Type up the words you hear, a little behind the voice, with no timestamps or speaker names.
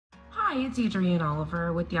Hi, it's Adrienne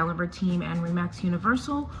Oliver with the Oliver team and Remax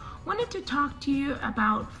Universal. Wanted to talk to you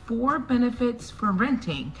about 4 benefits for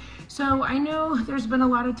renting. So I know there's been a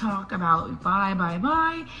lot of talk about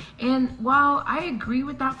buy, and while I agree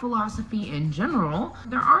with that philosophy in general,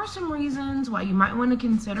 there are some reasons why you might want to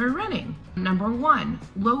consider renting. Number 1,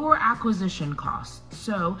 lower acquisition costs.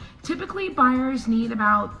 So typically buyers need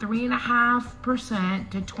about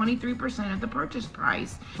 3.5% to 23% of the purchase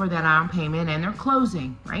price for that down payment and their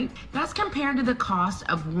closing, right? That's compared to the cost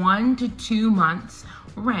of 1 to 2 months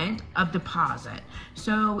rent of deposit.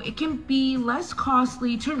 So it can be less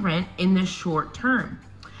costly to rent in the short term.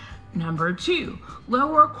 Number 2,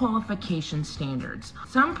 lower qualification standards.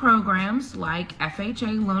 Some programs like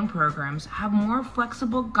FHA loan programs have more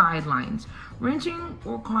flexible guidelines. Renting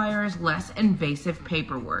requires less invasive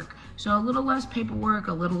paperwork. So a little less paperwork,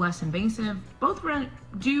 a little less invasive. Both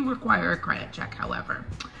do require a credit check, however.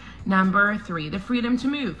 Number 3, the freedom to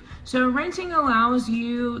move. So renting allows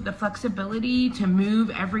you the flexibility to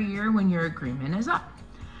move every year when your agreement is up.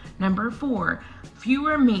 Number 4,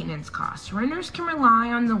 fewer maintenance costs. Renters can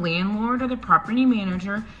rely on the landlord or the property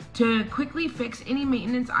manager to quickly fix any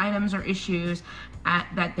maintenance items or issues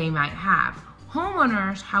that they might have.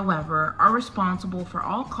 Homeowners, however, are responsible for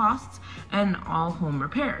all costs and all home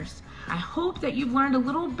repairs. I hope that you've learned a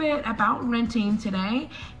little bit about renting today,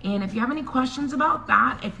 and if you have any questions about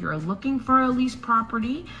that, if you're looking for a lease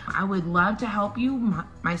property, I would love to help you,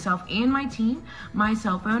 myself and my team. My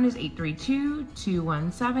cell phone is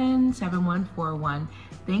 832-217-7141.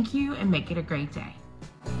 Thank you, and make it a great day.